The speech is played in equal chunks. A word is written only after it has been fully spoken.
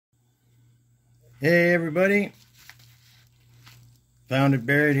Hey everybody, found it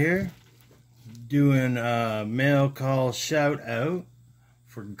buried here, doing a mail call shout out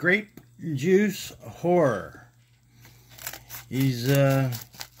for Grape Juice Horror. He's a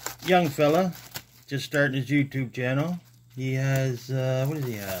young fella, just starting his YouTube channel. He has, what does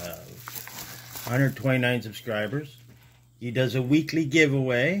he have? 129 subscribers. He does a weekly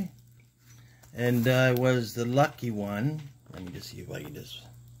giveaway, and I was the lucky one. Let me just see if I can just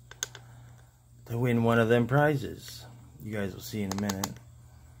to win one of them prizes. You guys will see in a minute.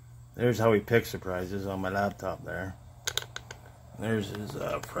 There's how he picks the prizes on my laptop there. There's his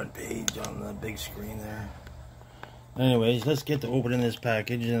front page on the big screen there. Anyways, let's get to opening this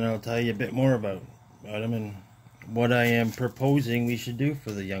package and I'll tell you a bit more about him and what I am proposing we should do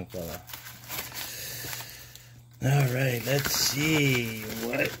for the young fella. Alright, let's see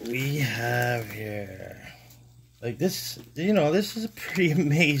what we have here. Like this, you know, this is a pretty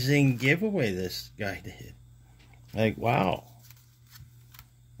amazing giveaway this guy did. Like, wow.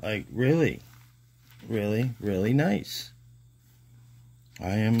 Like, really, really, really nice.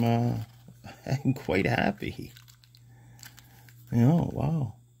 I am, I'm quite happy. You know,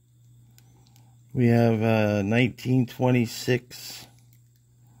 wow. We have 1926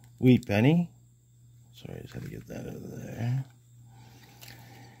 wheat penny. Sorry, I just had to get that out of there.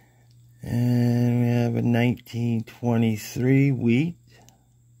 And we have a 1923 wheat.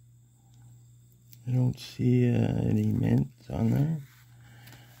 I don't see any mints on there.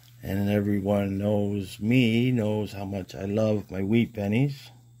 And everyone knows me, knows how much I love my wheat pennies.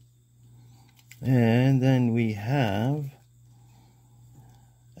 And then we have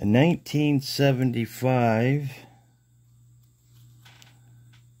a 1975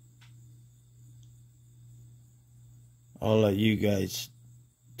 I'll let you guys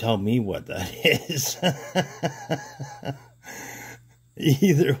tell me what that is.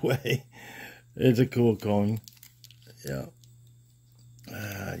 Either way, it's a cool coin. Yeah.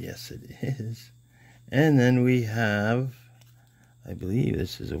 Yes, it is. And then we have, I believe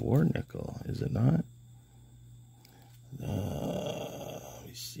this is a war nickel, is it not? Let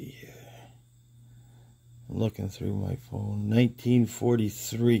me see here. I'm looking through my phone.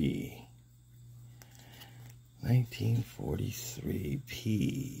 1943. 1943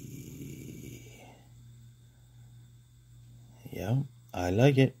 P. Yeah, I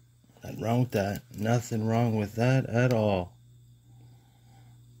like it. Nothing wrong with that. Nothing wrong with that at all.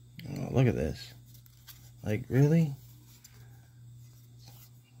 Oh, look at this. Like, really?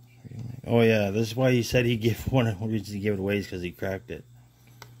 Oh yeah, this is why he said he gave one of the reasons he gave it away is because he cracked it.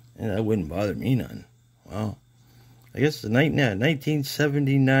 And that wouldn't bother me none. Wow. I guess the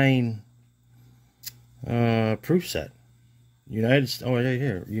 1979 proof set. United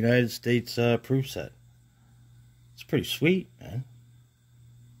States proof set. It's pretty sweet, man.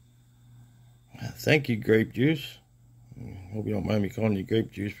 Thank you, Grape Juice. Hope you don't mind me calling you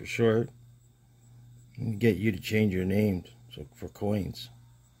Grape Juice for short. And get you to change your name for coins.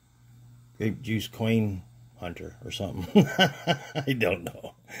 Grape Juice Coin Hunter or something. I don't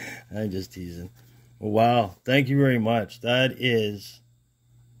know. I'm just teasing. Well, wow. Thank you very much. That's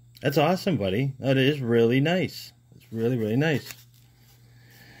awesome, buddy. That is really nice. It's really, really nice.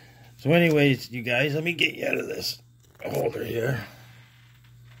 So anyways, you guys, let me get you out of this holder here.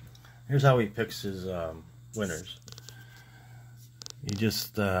 Here's how he picks his winners. He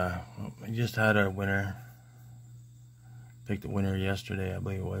just had a winner. Picked a winner yesterday, I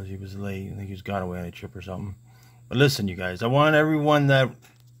believe it was. He was late. I think he was gone away on a trip or something. But listen, you guys, I want everyone that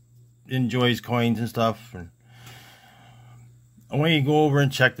enjoys coins and stuff, and I want you to go over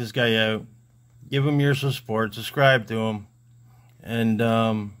and check this guy out. Give him your support. Subscribe to him. And,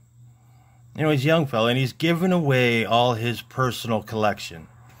 you know, he's a young fella, and he's giving away all his personal collection.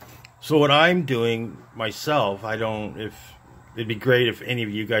 So what I'm doing myself, it'd be great if any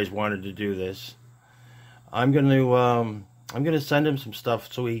of you guys wanted to do this. I'm going to send him some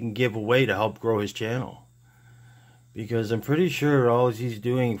stuff so he can give away to help grow his channel. Because I'm pretty sure all he's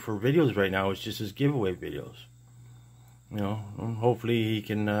doing for videos right now is just his giveaway videos. You know, hopefully he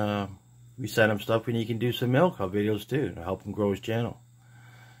can, we send him stuff and he can do some mail call videos too to help him grow his channel.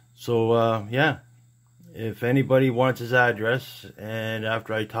 So, yeah, if anybody wants his address and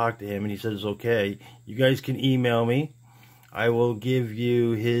after I talk to him and he says okay, you guys can email me. I will give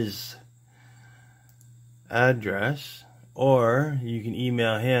you his address, or you can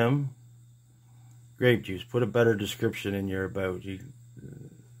email him. Grape Juice, put a better description in your about.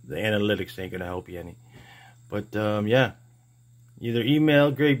 The analytics ain't gonna help you any. But yeah, either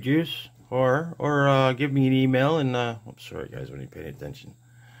email Grape Juice or give me an email and I'm sorry guys, when you're paying attention.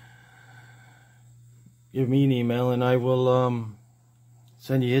 Give me an email and I will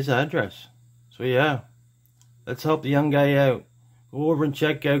send you his address so So yeah, let's help the young guy out. Go over and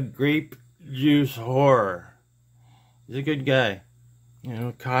check out Grape Juice Horror. He's a good guy. You know,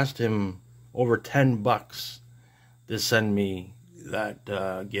 it cost him over $10 to send me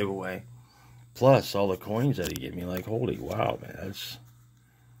that giveaway. Plus all the coins that he gave me. Like, holy wow, man. It's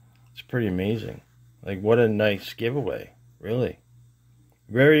pretty amazing. Like, what a nice giveaway. Really.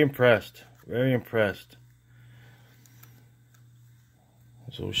 Very impressed. Very impressed.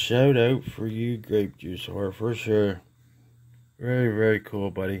 So shout out for you, Grape Juice Horror, for sure. Very, very cool,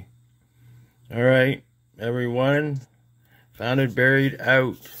 buddy. Alright, everyone. Found it buried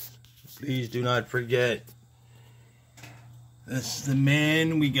out. Please do not forget. That's the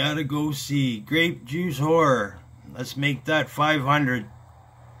man we gotta go see. Grape Juice Horror. Let's make that 500.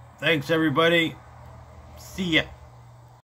 Thanks, everybody. See ya.